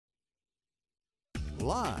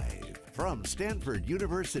Live from Stanford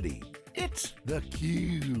University, it's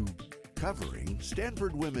theCUBE. Covering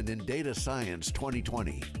Stanford Women in Data Science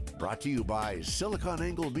 2020. Brought to you by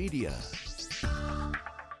SiliconANGLE Media.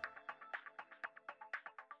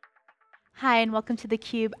 Hi, and welcome to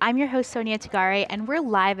theCUBE. I'm your host, Sonia Tagare, and we're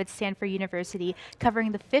live at Stanford University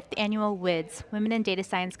covering the 5th annual WiDS, Women in Data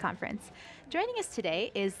Science Conference. Joining us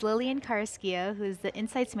today is Lillian Carrasquillo, who is the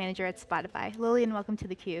Insights Manager at Spotify. Lillian, welcome to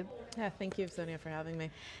theCUBE. Yeah, thank you, Sonia, for having me.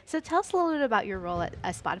 So tell us a little bit about your role at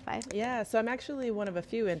Spotify. Yeah, so I'm actually one of a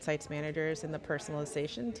few Insights Managers in the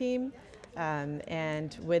personalization team.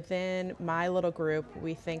 And within my little group,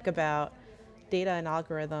 we think about data and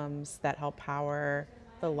algorithms that help power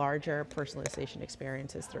the larger personalization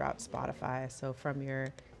experiences throughout Spotify. So from your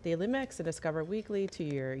daily mix and Discover Weekly to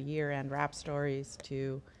your year-end rap stories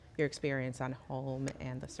to your experience on home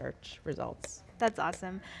and the search results. That's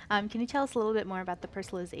awesome. Can you tell us a little bit more about the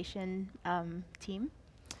personalization team?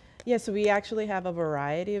 Yeah, so we actually have a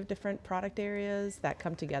variety of different product areas that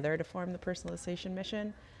come together to form the personalization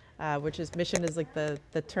mission, which is, mission is like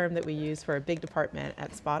the term that we use for a big department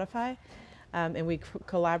at Spotify. And we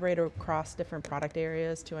collaborate across different product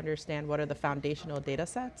areas to understand what are the foundational data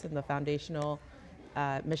sets and the foundational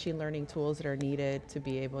machine learning tools that are needed to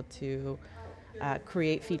be able to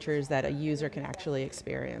create features that a user can actually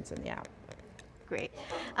experience in the app. Great.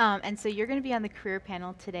 And so you're going to be on the career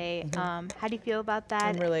panel today. How do you feel about that?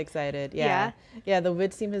 I'm really excited. Yeah, the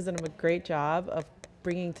WiDS team has done a great job of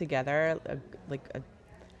bringing together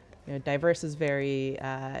diverse is very,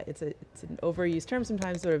 it's an overused term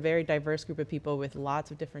sometimes, but a very diverse group of people with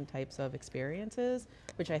lots of different types of experiences,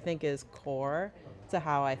 which I think is core to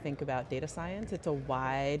how I think about data science. It's a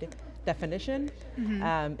wide definition.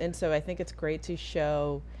 And so I think it's great to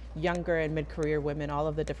show younger and mid-career women all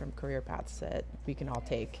of the different career paths that we can all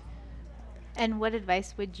take. And what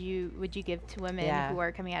advice would you give to women who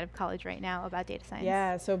are coming out of college right now about data science?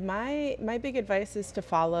 Yeah, so my big advice is to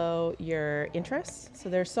follow your interests. So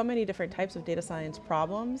there's so many different types of data science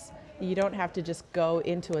problems. You don't have to just go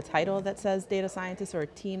into a title that says data scientist or a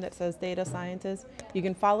team that says data scientist. You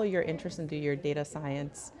can follow your interests and do your data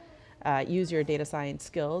science, use your data science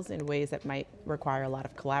skills in ways that might require a lot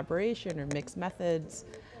of collaboration or mixed methods,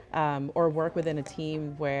 or work within a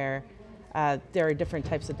team where there are different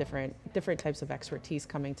types of expertise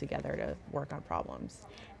coming together to work on problems.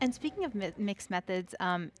 And speaking of mixed methods,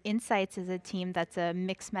 Insights is a team that's a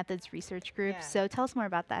mixed methods research group. So tell us more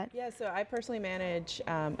about that. Yeah, so I personally manage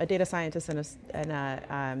a data scientist and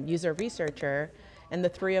a user researcher, and the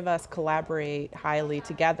three of us collaborate highly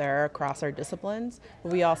together across our disciplines.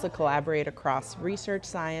 But we also collaborate across research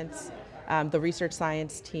science, the research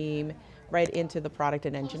science team, right into the product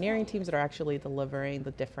and engineering teams that are actually delivering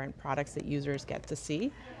the different products that users get to see.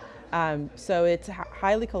 So it's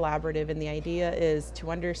highly collaborative, and the idea is to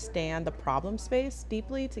understand the problem space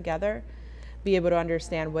deeply together, be able to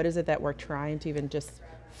understand what is it that we're trying to even just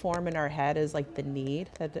form in our head as like the need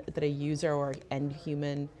that a user or end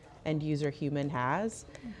user human has,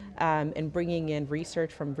 and bringing in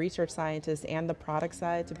research from research scientists and the product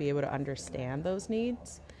side to be able to understand those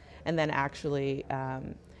needs, and then actually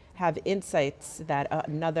have insights that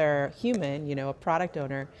another human, a product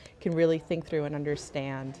owner, can really think through and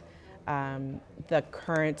understand the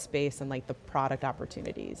current space and like the product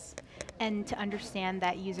opportunities. And to understand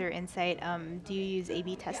that user insight, do you use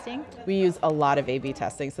A/B testing? We use a lot of A/B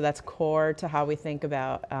testing, so that's core to how we think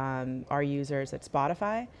about our users at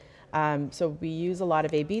Spotify. So we use a lot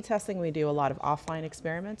of A/B testing. We do a lot of offline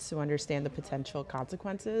experiments to understand the potential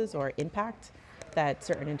consequences or impact that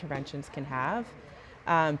certain interventions can have.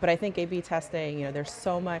 But I think A/B testing, there's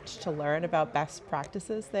so much to learn about best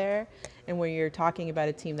practices there. And when you're talking about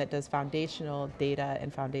a team that does foundational data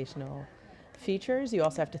and foundational features, you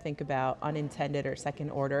also have to think about unintended or second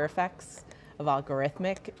order effects of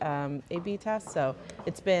algorithmic A/B tests. So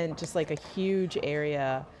it's been just like a huge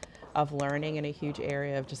area of learning and a huge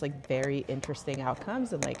area of just like very interesting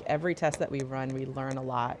outcomes. And like every test that we run, we learn a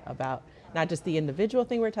lot about not just the individual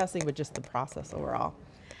thing we're testing, but just the process overall.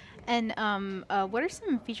 And what are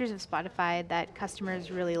some features of Spotify that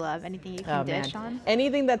customers really love? Anything you can dish on?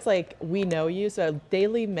 Anything that's like, we know you. So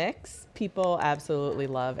daily mix, people absolutely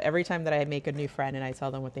love. Every time that I make a new friend and I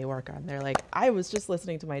tell them what they work on, they're like, I was just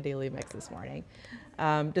listening to my daily mix this morning.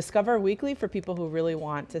 Discover Weekly, for people who really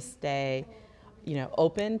want to stay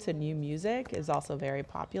open to new music, is also very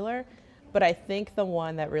popular. But I think the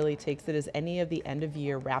one that really takes it is any of the end of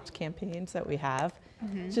year Wrapped campaigns that we have.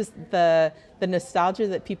 Just the nostalgia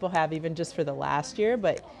that people have even just for the last year,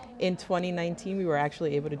 but in 2019 we were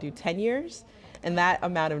actually able to do 10 years. And that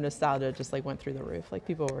amount of nostalgia just like went through the roof. Like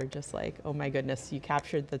people were just like, oh my goodness, you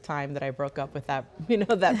captured the time that I broke up with that,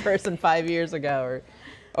 that person 5 years ago,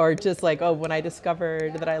 or just like, oh, when I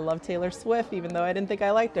discovered that I love Taylor Swift, even though I didn't think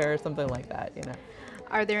I liked her, or something like that,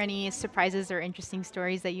 Are there any surprises or interesting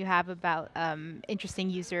stories that you have about interesting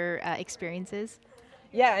user experiences?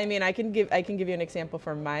 Yeah, I mean, I can give you an example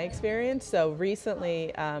from my experience. So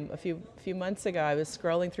recently, a few months ago, I was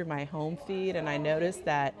scrolling through my home feed, and I noticed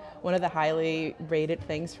that one of the highly rated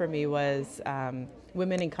things for me was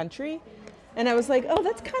women in country, and I was like, oh,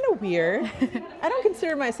 that's kind of weird. I don't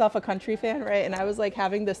consider myself a country fan, right? And I was like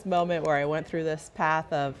having this moment where I went through this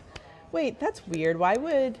path of, wait, that's weird. Why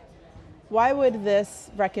would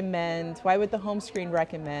the home screen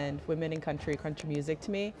recommend women in country music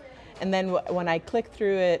to me? And then when I clicked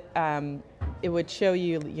through it, it would show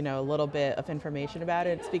you, a little bit of information about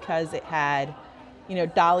it. It's because it had,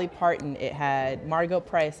 Dolly Parton, it had Margot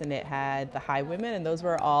Price, and it had the Highwomen, and those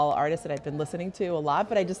were all artists that I've been listening to a lot,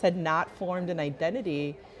 but I just had not formed an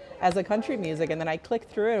identity as a country music. And then I clicked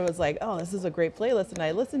through it, and it was like, oh, this is a great playlist, and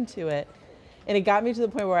I listened to it. And it got me to the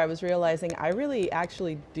point where I was realizing I really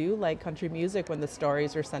actually do like country music when the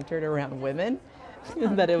stories are centered around women.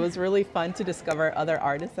 That it was really fun to discover other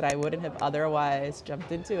artists that I wouldn't have otherwise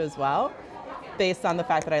jumped into as well, based on the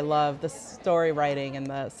fact that I love the story writing and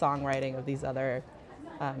the songwriting of these other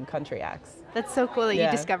country acts. That's so cool that you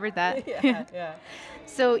discovered that. Yeah.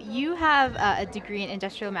 So you have a degree in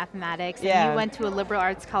industrial mathematics, and you went to a liberal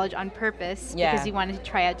arts college on purpose because you wanted to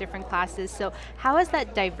try out different classes. So how has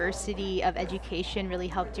that diversity of education really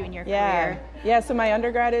helped you in your career? Yeah, so my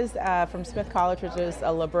undergrad is from Smith College, which is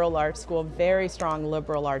a liberal arts school, very strong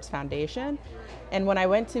liberal arts foundation. And when I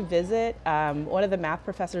went to visit, one of the math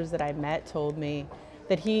professors that I met told me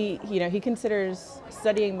that he considers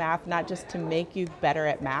studying math not just to make you better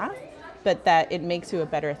at math, but that it makes you a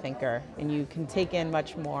better thinker, and you can take in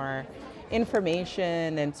much more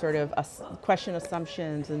information and sort of question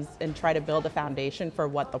assumptions and try to build a foundation for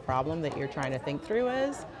what the problem that you're trying to think through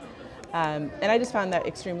is. And I just found that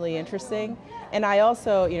extremely interesting. And I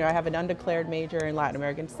also, I have an undeclared major in Latin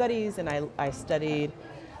American studies, and I studied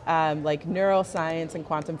like neuroscience and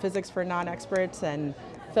quantum physics for non-experts, and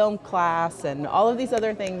film class, and all of these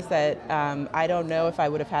other things that I don't know if I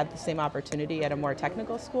would have had the same opportunity at a more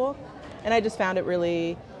technical school. And I just found it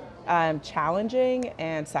really challenging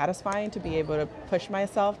and satisfying to be able to push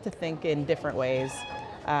myself to think in different ways.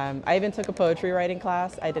 I even took a poetry writing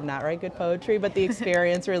class. I did not write good poetry, but the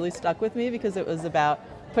experience really stuck with me because it was about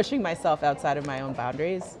pushing myself outside of my own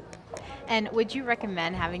boundaries. And would you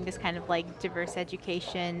recommend having this kind of like diverse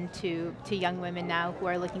education to young women now who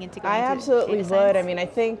are looking into going into data science? I absolutely would. I mean, I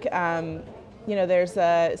think there's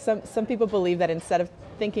some people believe that instead of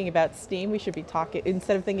thinking about STEAM, we should be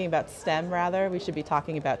instead of thinking about STEM rather, we should be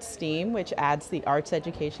talking about STEAM, which adds the arts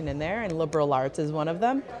education in there, and liberal arts is one of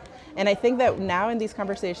them. And I think that now in these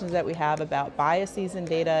conversations that we have about biases in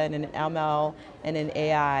data and in ML and in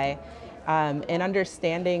AI, and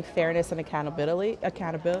understanding fairness and accountability,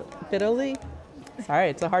 sorry,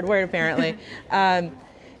 it's a hard word apparently.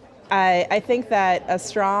 I think that a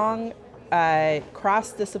strong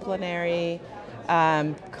cross-disciplinary,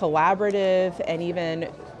 collaborative, and even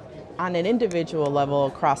on an individual level,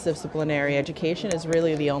 cross-disciplinary education is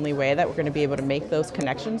really the only way that we're going to be able to make those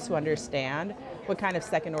connections to understand what kind of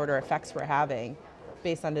second-order effects we're having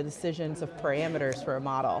based on the decisions of parameters for a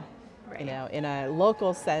model. Right. In a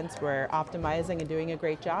local sense, we're optimizing and doing a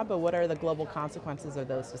great job, but what are the global consequences of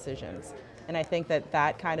those decisions? And I think that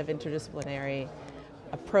that kind of interdisciplinary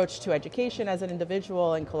approach to education as an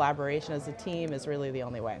individual and collaboration as a team is really the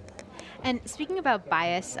only way. And speaking about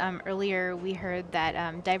bias, earlier we heard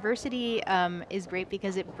that diversity is great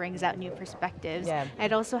because it brings out new perspectives. Yeah.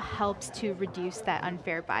 It also helps to reduce that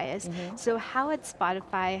unfair bias. Mm-hmm. So how at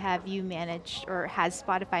Spotify have you managed, or has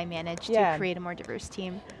Spotify managed to create a more diverse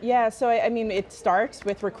team? Yeah, so I mean, it starts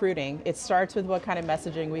with recruiting. It starts with what kind of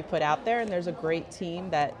messaging we put out there, and there's a great team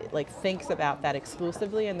that thinks about that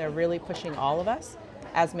exclusively, and they're really pushing all of us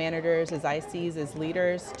as managers, as ICs, as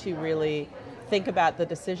leaders to really think about the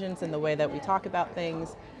decisions and the way that we talk about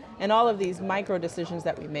things, and all of these micro decisions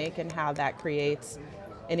that we make, and how that creates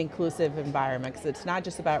an inclusive environment. Because it's not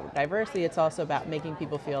just about diversity, it's also about making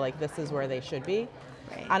people feel like this is where they should be.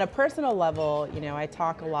 Right. On a personal level, I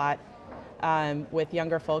talk a lot with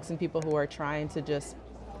younger folks and people who are trying to just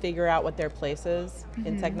figure out what their place is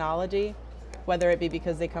in technology, whether it be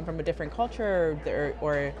because they come from a different culture,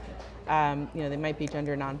 or they might be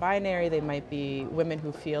gender non-binary, they might be women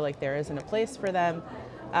who feel like there isn't a place for them.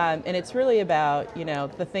 And it's really about,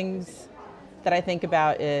 the things that I think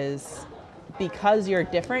about is, because you're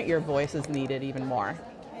different, your voice is needed even more.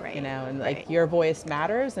 Right. You know, and right. like your voice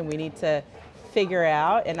matters, and we need to figure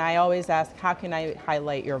out, and I always ask, how can I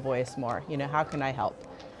highlight your voice more? You know, how can I help?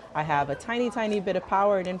 I have a tiny, tiny bit of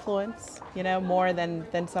power and influence, you know, more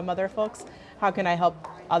than some other folks. How can I help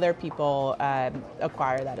other people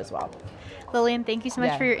acquire that as well? Lillian, thank you so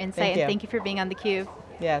much for your insight, and thank you for being on theCUBE.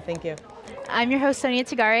 Yeah, thank you. I'm your host, Sonia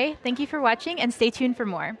Tagare. Thank you for watching, and stay tuned for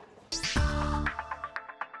more.